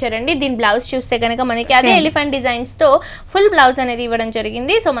చేస్తూ ఇచ్చారండి. దీని బ్లౌజ్ చూస్తే కనుక మనకి అదే ఎలిఫెంట్ డిజైన్స్ తో ఫుల్ బ్లౌజ్ అనేది ఇవ్వడం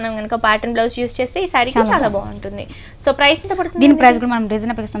జరిగింది. సో మనం కనుక ప్యాటర్న్ బ్లౌజ్ యూజ్ చేస్తే ఈ సారీకి చాలా బాగుంటుంది. సో ప్రైస్ ఎంత పడుతుంది? దీని ప్రైస్ కూడా మనం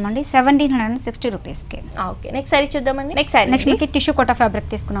రీజనబుల్ ఇస్తామండి 1760 రూపీస్ కి. ఓకే, నెక్స్ట్ సారీ చూద్దామండి. నెక్స్ట్ మనకి టిష్యూ కోటా ఫ్యాబ్రిక్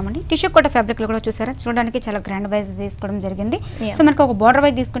తీసుకున్నామండి. టిష్యూ కోటా ఫ్యాబ్రిక్ లో కూడా చూసారా చూడడానికి చాలా గ్రాండ్ వైజ్ తీసుకోవడం జరిగింది. సో మనకి ఒక బార్డర్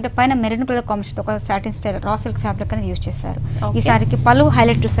వైజ్ తీసుకుంటే పైన మెరూన్ కలర్ కాంబినేషన్ ఒక satin style raw silk fabric అనేది యూజ్ చేశారు. ఈ సారీకి పళ్ళు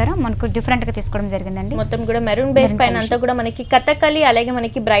హైలైట్ చూసారా మనకు డిఫరెంట్ గా తీసుకోవడం జరిగిందండి. మొత్తం కూడా మెరూన్ బేస్ పైన అంతా కూడా మనకి కథకళి అలాగే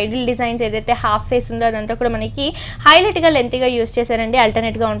మనకి బ్రైడల్ డిజైన్స్ ఏదైతే హాఫ్ ఫేస్ ఉందో అదంతా కూడా మనకి హైలైట్ గా లెంత్ గా యూజ్ చేశారండి.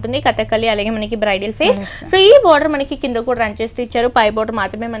 ఆల్టర్నేట్ గా ఉంటుంది కథకళి అలాగే మనకి బ్రైడల్ ఫేస్. సో ఈ బార్డర్ మనకి కింద కూడా రన్ చేస్తూ ఇచ్చారు. పై బార్డర్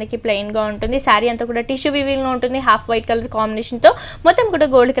మాత్రమే మనకి ప్లెయిన్ గా ఉంటుంది. సారీ అంతా కూడా టిష్యూ వీవింగ్ లో ఉంటుంది. హాఫ్ వైట్ కలర్ కాంబినేషన్ తో మొత్తం కూడా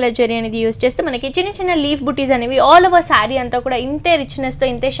గోల్డ్ కలర్ జరీ అనేది యూజ్ చేస్తే మనకి చిన్న చిన్న లీఫ్ బుటీస్ అనేవి ఆల్ ఓవర్ సారీ అంతా కూడా ఇంతే రిచ్నెస్ తో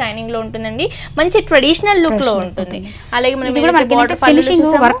ఇంతే షైనింగ్ లో ఉంటుందండి. మంచి ట్రెడిషనల్ లుక్ లో ఉంటుంది. అలాగే ఫినిషింగ్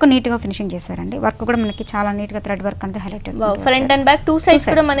వర్క్ నీట్ గా ఫినిషింగ్ చేశారండి. వర్క్ కూడా మనకి చాలా నీట్ గా థ్రెడ్ వర్క్ అనేది హైలైట్ చేశారు. ఫ్రంట్ అండ్ బ్యాక్ 2 sides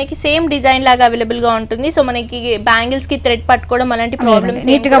కూడా మనకి సేమ్ డిజైన్ లాగా అవైలబుల్ గా ఉంటుంది. సో మనకి బ్యాంగిల్స్ కి థ్రెడ్ పట్టుకోవడం అలాంటి ప్రాబ్లమ్స్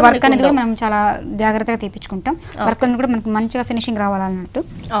నీట్ గా వర్క్ అనేది మనం చాలా జాగ్రత్తగా తీపించుకుంటాం. వర్క్ అనేది కూడా మనకి మంచిగా ఫినిషింగ్ రావాలన్నట్టు.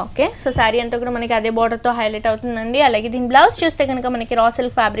 ఓకే, సో సారీ అంతా కూడా మనకి అదే బార్డర్ తో హైలైట్ అవుతుందండి. అలాగే దీని బ్లౌజ్ చూస్తే కనుక మనకి రా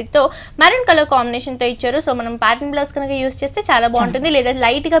సిల్క్ ఫ్యాబ్రిక్ తో మెరూన్ కలర్ కాంబినేషన్ తో ఇచ్చారు. సో మనం ప్యాటర్న్ బ్లౌజ్ కనుక యూజ్ చేస్తే చాలా బాగుంటుంది. లేదా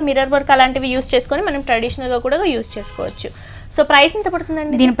లైట్ గా మిర్రర్ వర్క్ అలాంటివి యూజ్ చేసుకొని మనం ట్రెడిషనల్ గా కూడా యూజ్ చేసుకోవచ్చు. సో ప్రైస్ ఎంత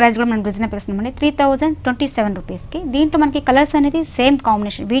పడుతుందండి? దీని ప్రైస్ కూడా మనం రీజనబుల్ ఇస్తున్నామండి 3027 రూపీస్కి. దీంట్లో మనకి కలర్స్ అనేది సేమ్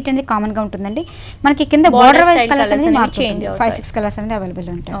కాంబినేషన్, వీట్ అనేది కామన్ గా ఉంటుందండి. మనకి కింద బార్డర్ వైజ్ కలర్స్ అనేది మారుతుంది, 5-6 కలర్స్ అనేది అవైలబుల్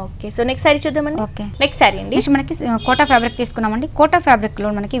ఉంటాయి. ఓకే, సో నెక్స్ట్ సారీ చూద్దామండి. ఓకే, నెక్స్ట్ సారీ అండి. నెక్స్ట్ మనకి కోటా ఫ్యాబ్రిక్ తీసుకున్నామండి. కోటా ఫ్యాబ్రిక్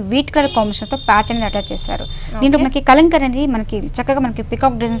లో మనకి వీట్ కలర్ కాంబినేషన్ తో ప్యాచ్ అనేది అటాచ్ చేశారు. దీంట్లో మనకి కలంకర్ అనేది మనకి చక్కగా మనకి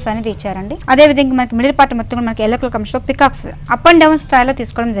పికాక్ డిజైన్స్ అనేది ఇచ్చారండి. అదే విధంగా మనకి మిడిల్ పార్ట్ మొత్తం మనకి yellow colour combination peacocks up and down స్టైల్లో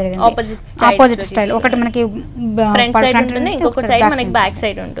తీసుకోవడం జరిగింది. ఆపోజిట్ స్టైల్, ఒకటి మనకి ఫ్రంట్ సైడ్ ఉంటుంది, ఇంకొక సైడ్ మనకి బ్యాక్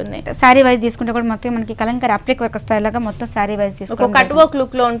సైడ్ ఉంటుంది. సారీ వైజ్ తీసుకుంటే కూడా మొత్తం మనకి కలంకర్ అప్లిక్ వర్క్ స్టైల్ లాగా మొత్తం సారీ వైజ్ తీసుకుంటే ఒక కట్ వర్క్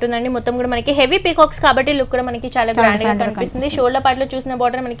లుక్ లో ఉంటుందండి. మొత్తం కూడా మనకి హెవీ పికాక్స్ కాబట్టి లుక్ కూడా మనకి చాలా గ్రాండ్ గా కనిపిస్తుంది. షోల్డర్ పార్ట్ లో చూసిన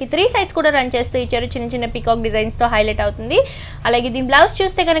బార్డర్ మనకి 3 సైడ్స్ కూడా రన్ చేస్తూ ఇచ్చారు, చిన్న చిన్న పికాక్ డిజైన్స్ తో హైలైట్ అవుతుంది. అలాగే దీని బ్లౌజ్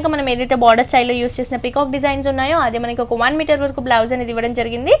చూస్తే కనుక మనం ఏదైతే బార్డర్ స్టైల్లో యూస్ చేసిన పికాక్ డిజైన్స్ ఉన్నాయో అదే మనకి ఒక 1 మీటర్ వరకు బ్లౌజ్ అనేది ఇవ్వడం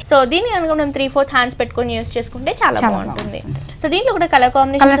జరిగింది. సో దీన్ని కనుక మనం 3/4 హ్యాండ్స్ పెట్టుకొని యూస్ చేసుకుంటే చాలా బాగుంటుంది. సో దీంట్లో కూడా కలర్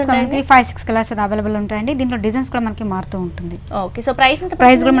కాంబినేషన్స్ 5-6 కలర్స్ అవైలబుల్ ఉంటాయండి. దీంట్లో డిజైన్స్ కూడా మనకి మారుతూ ఉంటుంది. ఓకే, సో ప్రైస్ ఎంత?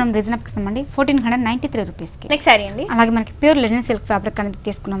 ప్రైస్ కూడా మనం రీజనబుల్ ఇస్తామండి 1493 రూపీస్కి. నెక్స్ట్ సారీ అండి. అలాగే మనకి ప్యూర్ లెనిన్ సిల్క్ ఫ్యాబ్రిక్ అనేది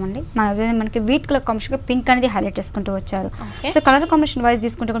తీసుకున్నామండి. మనకి వీట్ కలర్ కాంబినేషన్ పింక్ అనేది హైలైట్ చేసుకుంటూ వచ్చారు. సో కలర్ కాంబినేషన్ వైజ్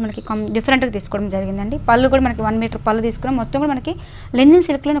తీసుకుంటే కూడా మనకి డిఫరెంట్ గా తీసుకోవడం జరిగిందండి. పళ్ళు కూడా మనకి 1 మీటర్ పళ్ళు తీసుకున్నాం. మొత్తం కూడా మనకి లెనిన్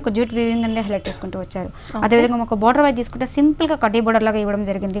సిల్క్ లో ఒక జూట్ వీవింగ్ అనేది హైలైట్ చేసుకుంటూ వచ్చారు. అదేవిధంగా ఒక బార్డర్ వైజ్ తీసుకుంటే సింపుల్ గా కడ్డీ బార్డర్ లాగా ఇవ్వడం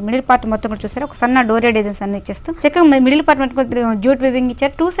జరిగింది. మిడిల్ పార్ట్ మొత్తం కూడా చూసారు, ఒక సన్న డోరియా డిజైన్స్ అన్ని ఇచ్చేస్తూ చక్కగా మిడిల్ పార్ట్ జూట్ వీవింగ్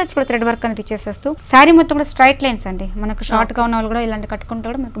ఇచ్చారు. 2 సైడ్స్ కూడా థ్రెడ్ వర్క్ అనేది ఇచ్చేస్తూ శారీ మొత్తం కూడా స్ట్రైట్ లైన్స్ అండి. మనకు షార్ట్ గా ఉన్న వాళ్ళు కూడా ఇలాంటి కట్టుకుంటూ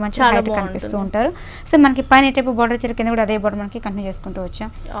కూడా మనకి మంచి హైట్ కనిపిస్తూ ఉంటారు. సో మనకి పైన టైప్ బార్డర్ ఇచ్చారు, కింద కూడా అదే బార్డర్ మనకి కంటిన్యూ చేసుకుంటూ వచ్చాం.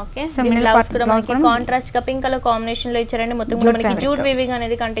 ఓకే, సో మిడిల్ పార్ట్ కూడా మనకి కాంట్రాస్ట్ గా పింక్ కలర్ కాంబినేషన్ లో ఇచ్చారండి. మొత్తం కూడా మనకి జూట్ వీవింగ్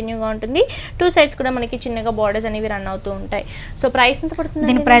అనేది కంటిన్యూ గా ఉంటుంది. 2 సైడ్స్ కూడా మనకి చిన్నగా బార్డర్స్ అనేవి రన్ అవుతూ ఉంటాయి. సో ప్రైస్ ఎంత పడుతుంది?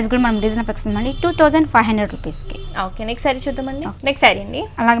 దీని ప్రైస్ కూడా మనం రీజనబుల్ ఇస్తామండి 2500 రూపీస్కి. ఓకే, నెక్స్ట్ సారీ చూద్దామండి. నెక్స్ట్ సారీ అండి.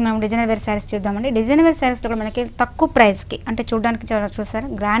 అలాగే మనం డిజైనర్ వేర్ సారీస్ చూద్దామండి. డిజైనర్ వేర్ సారీస్ లో కూడా మనకి తక్కువ ప్రైస్ కి, అంటే చూడడానికి చూసారు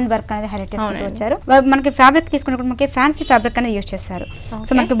గ్రాండ్ వర్క్ అనేది హైలైట్ చేసుకుంటూ వచ్చారు. మనకి ఫ్యాబ్రిక్ తీసుకుంటే మనకి ఫ్యాన్సీ ఫ్యాబ్రిక్ అనేది యూస్ చేస్తారు.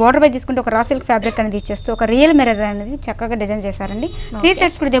 సో మనకి బార్డర్ వైజ్ తీసుకుంటే ఒక రా సిల్క్ ఫ్యాబ్రిక్ అనేది ఇచ్చేస్తూ ఒక రియల్ మిర్రర్ అనేది చక్కగా డిజైన్ చేశారండి. 3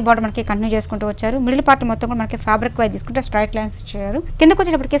 సైడ్స్ కూడా ఇదే బార్డర్ మనకి కంటిన్యూ చేసుకుంటూ వచ్చారు. మిడిల్ పార్ట్ మొత్తం కూడా మనకి ఫ్యాబ్రిక్ వైజ్ తీసుకుంటే స్ట్రైట్ లైన్స్ ఇచ్చారు. కిందకు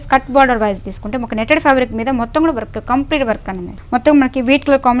వచ్చేటప్పటికి స్కర్ట్ బార్డర్ వైజ్ తీసుకుంటే ఒక నెటెడ్ ఫ్యాబ్రిక్ మీద మొత్తం కూడా వర్క్ కంప్లీట్ వర్క్ అనేది మొత్తం మనకి wheat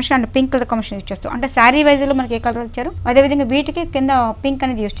colour combination and pink colour combination use చేస్తూ, అంటే శారీ వైజ్ లో మనకి ఏ కలర్ ఇచ్చారు అదేవిధంగా వీటికి కింద పింక్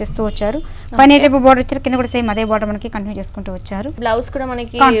అనేది యూస్ చేస్తూ వచ్చారు. పైన టైప్ బార్డర్ ఇచ్చారు, కింద కూడా సేమ్ అదే బార్డర్ మనకి కంటిన్యూ చేసుకుంటూ వచ్చారు. బ్లౌజ్ కూడా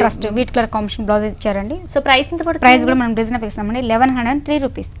మనకి contrast wheat colour combination blouse ఇచ్చారండి. సో ప్రైస్ ఎంత పడుతుంది? ప్రైస్ కూడా మనం రీజనబుల్ ఇస్తామండి 1103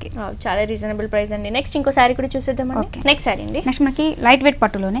 రూపీస్కి. చాలా రీజనబుల్ ప్రైస్ అండి. నెక్స్ట్ ఇంకో సారీ కూడా చూసేద్దామండి. నెక్స్ట్ సారీ అండి. నెక్స్ట్ మనకి లైట్ వెయిట్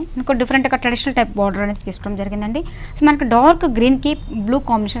పట్టులోనే ఇంకో డిఫరెంట్ గా ట్రెడిషనల్ టైప్ బార్డర్ అనేది తీసుకోవడం జరిగిందండి. సో మనకి డార్క్ గ్రీన్ కి బ్లూ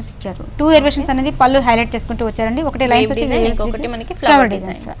కాంబినేషన్స్ ఇచ్చారు. 2 వేరియేషన్స్ అనేది పళ్ళు హైలైట్ చేసుకుంటూ వచ్చారండి. ఒకటి లైన్స్ వచ్చి మనకి ఫ్లవర్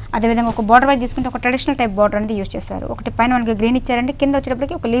డిజైన్స్. అదే విధంగా ఒక బార్డర్ వైజ్ తీసుకుంటే ఒక ట్రెడిషనల్ టైప్ బార్డర్ అనేది యూస్ చేస్తారు. ఒకటి పైన మనకి గ్రీన్ ఇచ్చారండి, కింద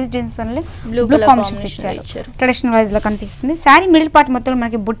వచ్చేటప్పటికి ఒక లీవ్స్ డిజైన్స్ అనేది బ్లూ కాంబినేషన్స్ ఇచ్చారు. ట్రెడిషనల్ వైజ్ లో కనిపిస్తుంది. శారీ మిడిల్ పార్ట్ మొత్తం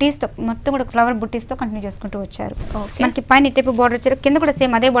మనకి బుట్టీస్ తో మొత్తం కూడా ఫ్లవర్ బుట్టీస్ తో కంటిన్యూ చేసుకుంటూ వచ్చారు. మనకి పైన టైప్ బార్డర్ వచ్చారు, కింద కూడా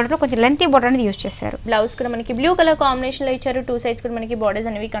సేమ్ అదే బార్డర్ లో కొంచెం లెంతీ బార్డర్ అనేది యూస్ చేశారు. బ్లౌజ్ కూడా మనకి బ్లూ కలర్ కాంబినేషన్ లో ఇచ్చారు. 2 సైడ్స్ కూడా మనకి బార్డర్స్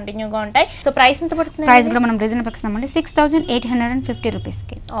అనేవి కంటిన్యూ గా ఉంటాయి. సో ప్రైస్ ఎంత పడుతుంది? ప్రైస్ కూడా మనం రీజనబుల్ ఇస్తామండి 6850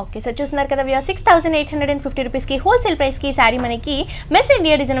 రూపీస్కి. ఓకే, సో చూస్తున్నారు కదా 6850 రూపీస్కి హోల్సేల్ ప్రైస్ కి సారీ మనకి miss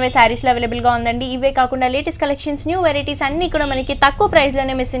India design wear saris లో అవైలబుల్ గా ఉందండి. ఇవే కాకుండా లేటెస్ట్ కలెక్షన్స్, న్యూ వెరైటీస్ అన్ని కూడా మనకి తక్కువ ప్రైస్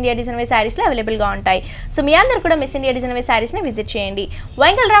లోనే miss India design wear saris లో అవైలబుల్ గా ఉంటాయి. సో మీ అందరూ కూడా miss India design wear saris ని విజిట్ చేయండి.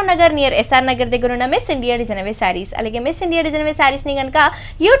 వెంగళరావు నగర్ నియర్ ఎస్ఆర్ నగర్ దగ్గర ఉన్న miss India design wear saris. అలాగే miss India design wear saris ని కనుక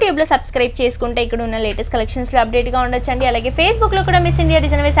యూట్యూబ్ లో సబ్స్క్రైబ్ చేసుకుంటే ఇక్కడ ఉన్న లేటెస్ట్ కలెక్షన్స్ లో అప్డేట్ గా ఉండొచ్చండి. అలాగే ఫేస్బుక్ లో కూడా miss India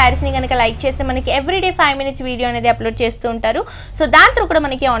design wear saris ని కనుక లైక్ చేస్తే మనకి ఎవ్రీడే 5 minutes వీడియో అనేది అప్లోడ్ చేస్తూ ఉంటారు. సో దాంతో కూడా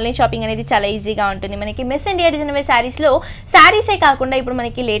మనకి ఆన్లైన్ షాపింగ్ అనేది చాలా ఈజీగా ఉంటుంది. మనకి miss India design wear saris లో సారీసే కాకుండా ఇప్పుడు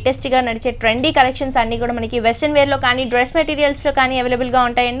మనకి లేటెస్ట్ గా నడిచే ట్రెండీ కలెక్షన్స్ అన్ని కూడా మనకి వెస్టర్న్ వేర్ లో కానీ డ్రెస్ మెటీరియల్స్ లో కానీ అవైలబుల్ గా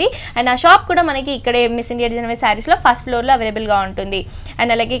ఉంటాయండి. అండ్ ఆ షాప్ కూడా మనకి ఇక్కడే miss India design wear saris లో ఫస్ట్ ఫ్లోర్ లో అవైలబుల్ గా ఉంటుంది.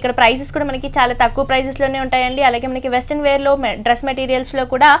 అండ్ అలాగే ఇక్కడ ప్రైసెస్ కూడా మనకి చాలా తక్కువ ప్రైసెస్ లోనే ఉంటాయండి. అలాగే మనకి వెస్టర్న్ వేర్ లో డ్రెస్ మెటీరియల్స్ లో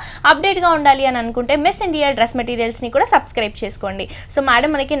కూడా అప్డేట్ గా ఉండాలి అని అనుకుంటే మిస్ ఇండియా డ్రెస్ మెటీరియల్స్ ని కూడా సబ్స్క్రైబ్ చేసుకోండి. సో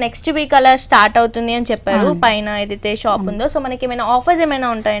మేడం మనకి నెక్స్ట్ వీక్ అలా స్టార్ట్ అవుతుంది అని చెప్పారు పైన ఏదైతే షాప్ ఉందో. సో మనకి ఏమైనా ఆఫర్స్ ఏమైనా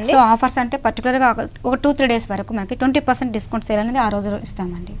ఉంటాయండి? సో ఆఫర్స్ అంటే పర్టికులర్ గా ఒక 2-3 days వరకు మనకి 20% డిస్కౌంట్ సేల్ అనేది ఆ రోజు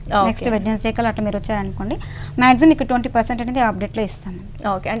ఇస్తామండి. నెక్స్ట్ వెడ్నెస్డే కల్లా అట్లా మీరు వచ్చారనుకోండి మాక్సిమం మీకు 20% అనేది అప్డేట్ లో ఇస్తాము.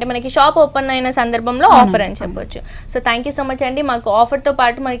 ఓకే, అంటే మనకి షాప్ ఓపెన్ అయిన సందర్భంలో ఆఫర్ అని చెప్పొచ్చు. So thank you so much అండి. మాకు ఆఫర్ తో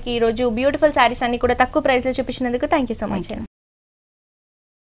పాటు మనకి ఈ రోజు బ్యూటిఫుల్ సారీస్ అన్ని కూడా తక్కువ ప్రైస్ లో చూపించినందుకు థ్యాంక్ యూ సో మచ్ అండి.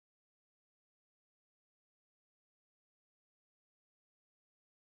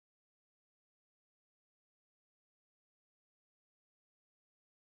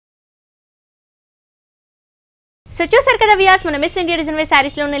 సో సో చూసారు కదా వ్యూయర్స్, మన మిస్ ఇండియా డిజైన్ వే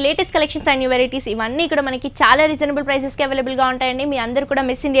సారీస్ లో ఉన్న latest collections and new varieties ఇవన్నీ కూడా మనకి చాలా రీజనబుల్ ప్రైసెస్ కి అవైలబుల్ గా ఉంటాయండి. మీ అందరూ కూడా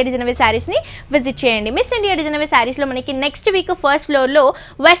మిస్ ఇండియా డిజైన్ వే సారీస్ ని విజిట్ చేయండి. మిస్ ఇండియా డిజైన్ వే సారీస్ లో మనకి నెక్స్ట్ వీక్ ఫస్ట్ ఫ్లోర్ లో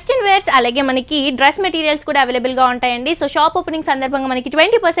వెస్టర్న్ వేర్స్ అలాగే మనకి డ్రెస్ మెటీరియల్స్ కూడా అవైలబుల్ గా ఉంటాయండి. సో షాప్ ఓపెనింగ్ సందర్భంగా మనకి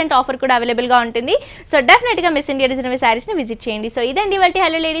 20% ఆఫర్ కూడా అవైలబుల్ గా ఉంటుంది. సో డెఫినెట్ గా మిస్ ఇండియా డిజైన్ వే సారీస్ ని విజిట్ చేయండి. సో ఇదండి ఇవాల్టి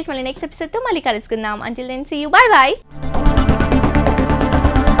హలో లేడీస్, మళ్ళీ నెక్స్ట్ ఎపిసోడ్ తో మళ్ళీ కలుసుకుందాం. Until then see you, by by.